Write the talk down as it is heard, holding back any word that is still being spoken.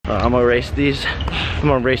I'm gonna race these. I'm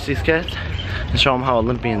gonna race these cats and show them how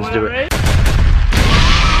Olympians do it.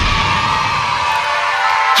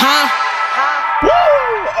 Huh?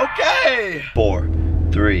 Woo! Okay. 4,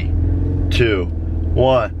 3, 2,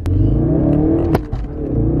 1.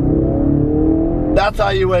 That's how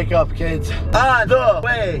you wake up, kids. On the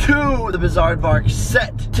way to the Bizaardvark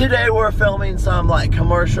set. Today we're filming some like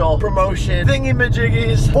commercial promotion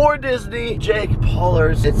thingy-majiggies for Disney. Jake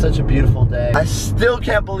Paulers. It's such a beautiful day. I still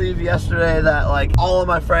can't believe yesterday that like all of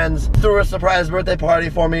my friends threw a surprise birthday party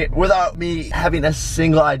for me without me having a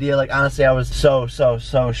single idea. Like honestly, I was so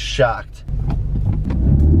shocked.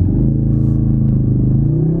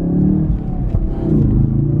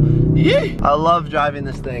 Yeah, I love driving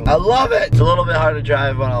this thing. I love it. It's a little bit hard to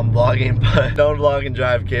drive when I'm vlogging, but don't vlog and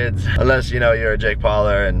drive, kids. Unless you know you're a Jake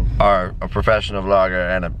Pauler and are a professional vlogger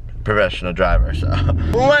and a professional driver, so.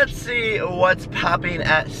 Let's see what's popping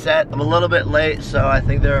at set. I'm a little bit late, so I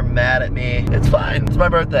think they're mad at me. It's fine. It's my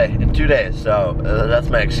birthday in 2 days, so that's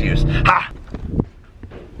my excuse. Ha!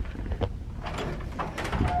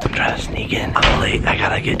 I'm trying to sneak in. I'm late. I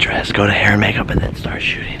gotta get dressed, go to hair and makeup, and then start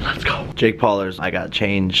shooting. Let's go. Jake Paulers. I got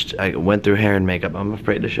changed. I went through hair and makeup. I'm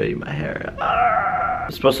afraid to show you my hair.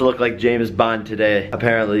 I'm supposed to look like James Bond today.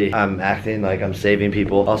 Apparently, I'm acting like I'm saving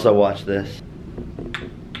people. Also, watch this.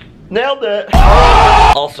 Nailed it.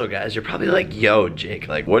 Also, guys, you're probably like, yo, Jake,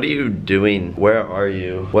 like, what are you doing? Where are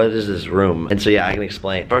you? What is this room? And so, yeah, I can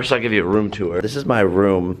explain. First, I'll give you a room tour. This is my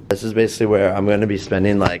room. This is basically where I'm gonna be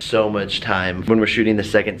spending like so much time when we're shooting the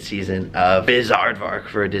 2nd season of Bizaardvark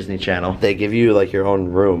for a Disney Channel. They give you like your own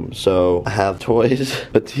room. So I have toys,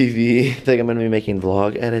 a TV. I think I'm gonna be making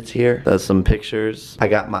vlog edits here. There's some pictures. I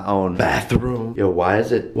got my own bathroom. Yo, why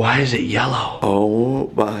is it yellow? Oh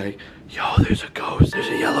my. Yo, there's a ghost. There's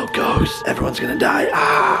a yellow ghost. Everyone's gonna die.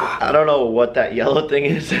 Ah! I don't know what that yellow thing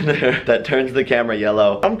is in there that turns the camera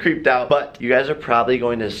yellow. I'm creeped out, but you guys are probably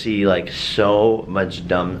going to see like so much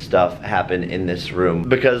dumb stuff happen in this room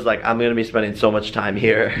because like I'm gonna be spending so much time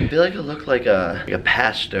here. I feel like I look like a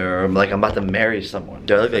pastor or like I'm about to marry someone.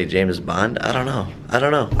 Do I look like James Bond? I don't know. I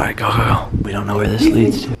don't know. All right, go. We don't know where this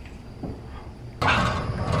leads to.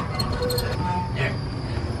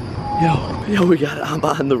 Yo, we got it. I'm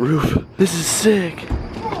on the roof. This is sick.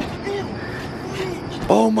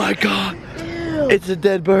 Oh my God. It's a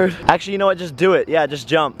dead bird. Actually, you know what? Just do it. Yeah, just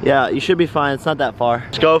jump. Yeah, you should be fine. It's not that far.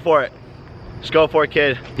 Just go for it. Just go for it,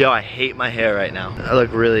 kid. Yo, I hate my hair right now. I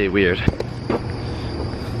look really weird.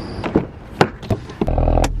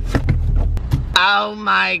 Oh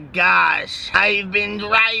my gosh. I've been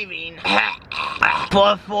driving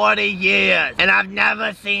for 40 years and I've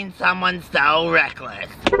never seen someone so reckless.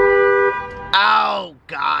 Oh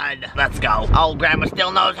God, let's go. Oh, Grandma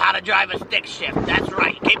still knows how to drive a stick shift. That's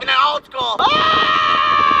right, keeping it old school.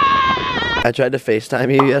 I tried to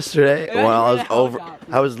FaceTime you yesterday while I was over.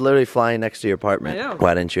 I was literally flying next to your apartment. I know.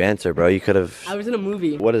 Why didn't you answer, bro? You could have. I was in a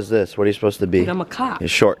movie. What is this? What are you supposed to be? I'm a cop. A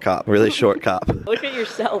short cop, really short cop. Look at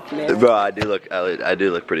yourself, man. Bro, I do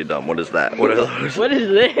look pretty dumb. What is that? What are those? What is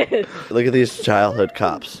this? Look at these childhood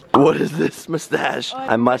cops. What is this mustache?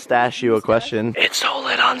 I must ask you a question. It's so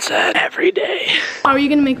lit on set every day. How are you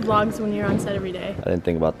gonna make vlogs when you're on set every day? I didn't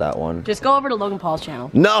think about that one. Just go over to Logan Paul's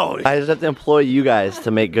channel. No! I just have to employ you guys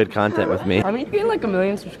to make good content with me. I mean, you're getting like 1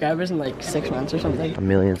 million subscribers in like 6 months or something. 1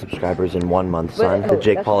 million subscribers in 1 month, son. The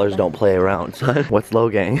Jake Paulers don't play around, son. What's Low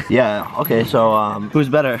Gang? Yeah, okay, so who's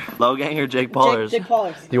better? Low Gang or Jake Paulers? Jake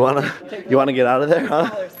Paulers. You wanna get out of there, huh?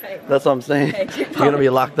 That's what I'm saying. You're gonna be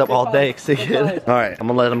locked up all day, see kid. Alright, I'm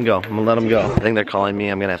gonna let him go. I think they're calling me.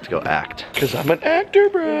 I'm gonna have to go act. Cause I'm an actor,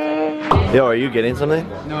 bro. Yo, are you getting something?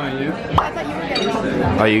 No, are you? I thought you were getting something.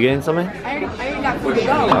 Are you getting something? I already got food to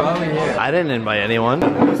go. I didn't invite anyone.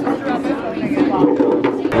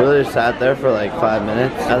 We really sat there for like 5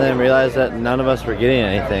 minutes and then realized that none of us were getting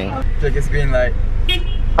anything. Jake, it's green light.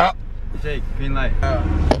 Jake, green light.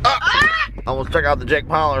 Almost check out the Jake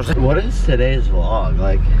Paulers. What is today's vlog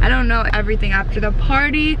like? I don't know everything after the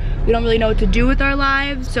party. We don't really know what to do with our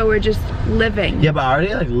lives, so we're just living. Yeah, but I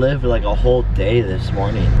already like lived like a whole day this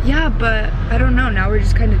morning. Yeah, but I don't know. Now we're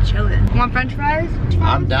just kind of chilling. Want French fries?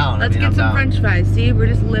 I'm down. Let's get some French fries. See, we're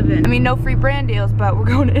just living. I mean, no free brand deals, but we're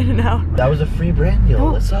going in and out. That was a free brand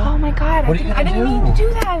deal. What's up? Oh my God! What are you gonna I didn't do? mean to do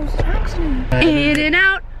that. I was accident. In and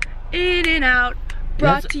out, in and out.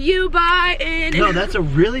 Brought to you by No, that's a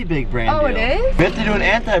really big brand deal. Oh, it is? We have to do an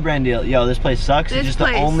anti-brand deal. Yo, this place sucks. It's just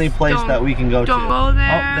the only place that we can go to. Don't go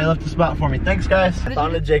there. Oh, they left a spot for me. Thanks, guys.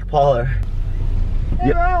 Found a Jake Pauler.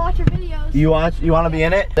 Hey, bro, I watch your videos. You want to be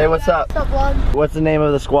in it? Say what's up. What's up, vlog? What's the name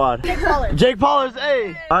of the squad? Jake Paulers. Jake Paulers,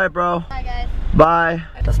 hey. All right, bro. Bye, guys. Bye.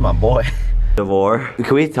 That's my boy. Devore,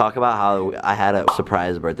 can we talk about how I had a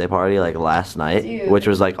surprise birthday party like last night? Dude. Which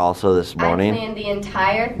was like also this morning? I planned the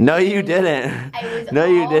entire No, you didn't. It was No,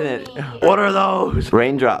 you all didn't. me. What are those?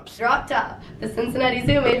 Raindrops. Drop top. The Cincinnati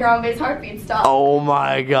Zoo made her own-base heartbeat stop. Oh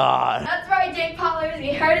my god. That's right, Jake Pollers.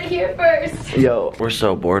 You heard it here first. Yo, we're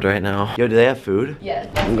so bored right now. Yo, do they have food? Yes.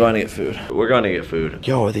 I'm going to get food. We're going to get food.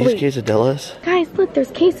 Yo, are these quesadillas? Guys, look,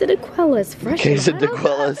 there's quesadillas fresh.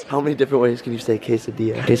 Quesadillas. How many different ways can you say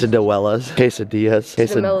quesadilla? Quesadillas. Quesadillas. Quesadillas.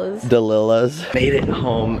 Quesadillas. Made it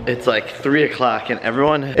home. It's like 3 o'clock and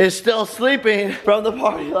everyone is still sleeping from the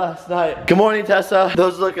party last night. Good morning, Tessa.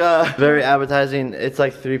 Those look very appetizing. It's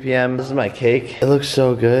like 3 p.m. This is my cake. It looks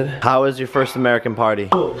so good. How was your first American party?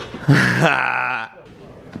 I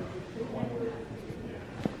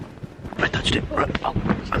touched it. Run. Oh,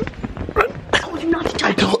 run. I told you not to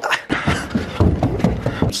touch it.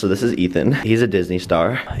 So this is Ethan. He's a Disney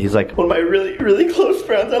star. He's like one of my really, really close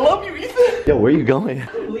friends. I love you, Ethan. Yo, where are you going?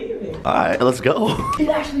 I'm leaving. All right, let's go. It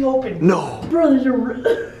actually opened. No. Bro, there's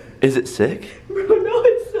a... Is it sick? Bro, no,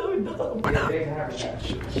 it's so dumb. We're not.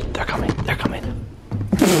 They're coming. They're coming.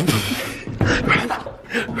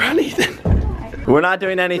 Run, Ethan. We're not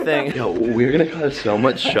doing anything. Yo, we're gonna cause so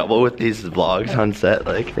much trouble with these vlogs on set.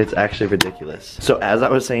 Like, it's actually ridiculous. So as I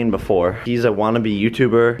was saying before, he's a wannabe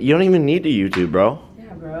YouTuber. You don't even need to YouTube, bro.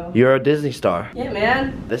 Yeah, bro. You're a Disney star. Yeah,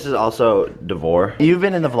 man. This is also Devore. You've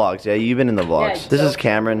been in the vlogs, yeah? You've been in the vlogs. Yeah, This is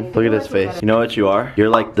Cameron. Look at his face. You know what you are? You're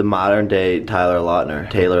like the modern day Tyler Lautner.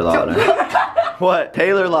 Taylor Lautner. What?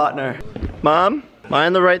 Taylor Lautner. Mom? Am I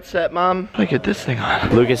in the right set, Mom? Let me get this thing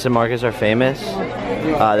on. Lucas and Marcus are famous.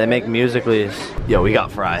 They make musicals. Yo, we got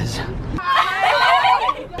fries.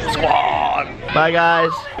 Squad. Bye,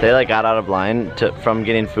 guys. They like got out of line from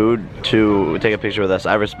getting food to take a picture with us.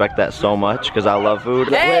 I respect that so much because I love food.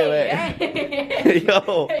 Wait.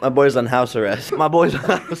 Yo, my boy's on house arrest. My boy's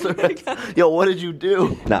on house arrest. Yo, what did you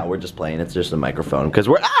do? Nah, we're just playing. It's just a microphone because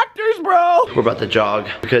we're actors, bro. We're about to jog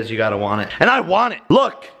because you gotta want it. And I want it.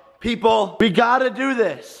 Look. People, we gotta do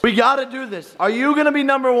this. We gotta do this. Are you gonna be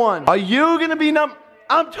number one? Are you gonna be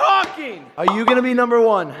I'm talking! Are you gonna be number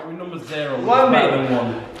one? We're number 0. One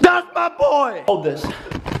man. That's my boy! Hold this.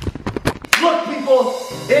 Look, people,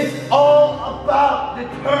 it's all about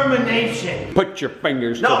determination. Put your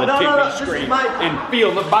fingers to the No, TV this is screen my- and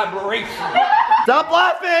feel the vibration. Stop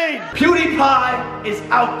laughing! PewDiePie is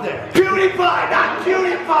out there. PewDiePie, not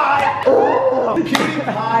PewDiePie! Oh,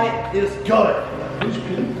 PewDiePie is good.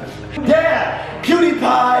 Yeah,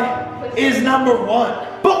 PewDiePie is number one.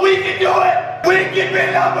 But we can do it! We can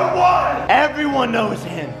be number one! Everyone knows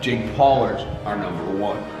him. Jake Paulers are number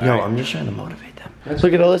 1. Yo, I'm just trying to motivate them.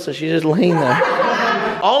 Look at Alyssa, she's just laying there.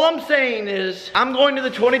 All I'm saying is, I'm going to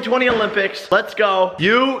the 2020 Olympics. Let's go.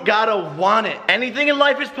 You gotta want it. Anything in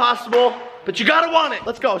life is possible, but you gotta want it.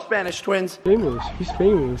 Let's go, Spanish twins. Famous. He's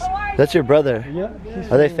famous. That's your brother. Yeah.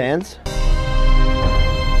 Are they fans?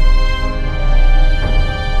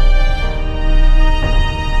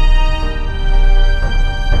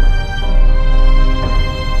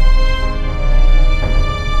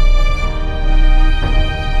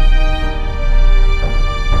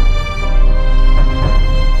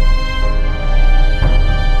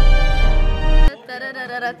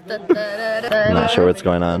 I'm not sure what's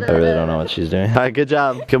going on. I really don't know what she's doing. All right, good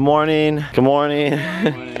job. Good morning. Good morning.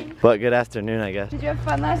 But good afternoon, I guess. Did you have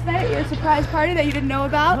fun last night? Your surprise party that you didn't know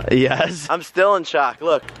about? Yes. I'm still in shock.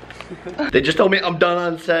 Look. They just told me I'm done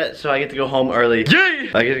on set, so I get to go home early. Yay!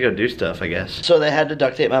 I get to go do stuff, I guess. So they had to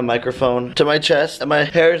duct tape my microphone to my chest, and my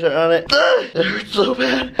hairs are on it. It hurts so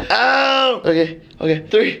bad. Ow! Okay,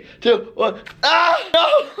 3, 2, 1. Ah!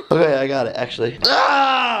 No! Okay, I got it, actually.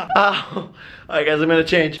 Ah! Ow! Alright guys, I'm gonna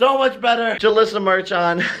change. So much better. Jalissa merch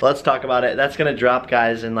on. Let's talk about it. That's gonna drop,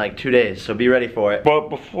 guys, in like 2 days, so be ready for it. But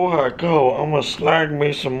before I go, I'm gonna slag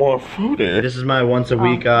me some more food in. This is my once a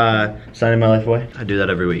week signing my life away. I do that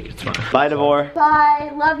every week. It's fun. Bye, Devore.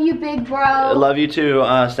 Bye. Love you, big bro. I love you too.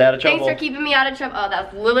 Stay out of trouble. Thanks for keeping me out of trouble. Oh,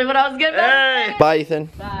 that's literally what I was gonna Hey! say. Bye, Ethan.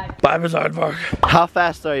 Bye. Bye, Bizaardvark. How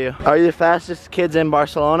fast are you? Are you the fastest kids in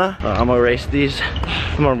Barcelona? I'm gonna race these.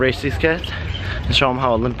 I'm gonna race these kids and show them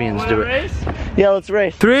how Olympians do it. Race? Yeah, let's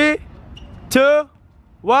race. 3, 2,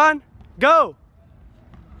 1, go!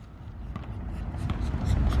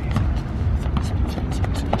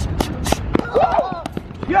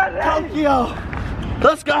 Tokyo!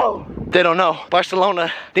 Let's go! They don't know.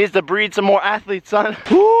 Barcelona needs to breed some more athletes, son.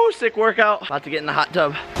 Woo, sick workout. About to get in the hot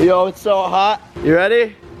tub. Yo, it's so hot. You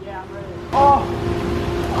ready? Yeah, I'm ready. Oh!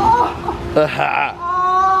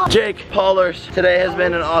 Jake Paulers, today has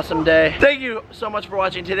been an awesome day. Thank you so much for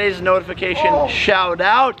watching. Today's notification shout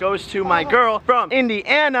out goes to my girl from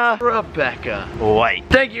Indiana, Rebecca White.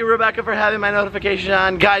 Thank you, Rebecca, for having my notification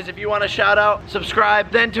on. Guys, if you want a shout out,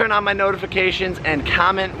 subscribe, then turn on my notifications and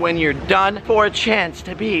comment when you're done for a chance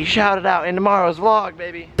to be shouted out in tomorrow's vlog,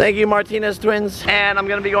 baby. Thank you, Martinez twins. And I'm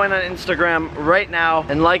gonna be going on Instagram right now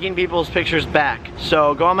and liking people's pictures back.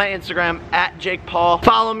 So go on my Instagram at Jake Paul.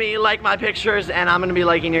 Follow me, like my pictures, and I'm gonna be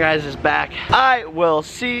liking your guys' back. I will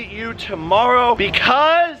see you tomorrow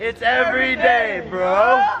because it's every day,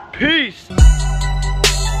 bro. Peace.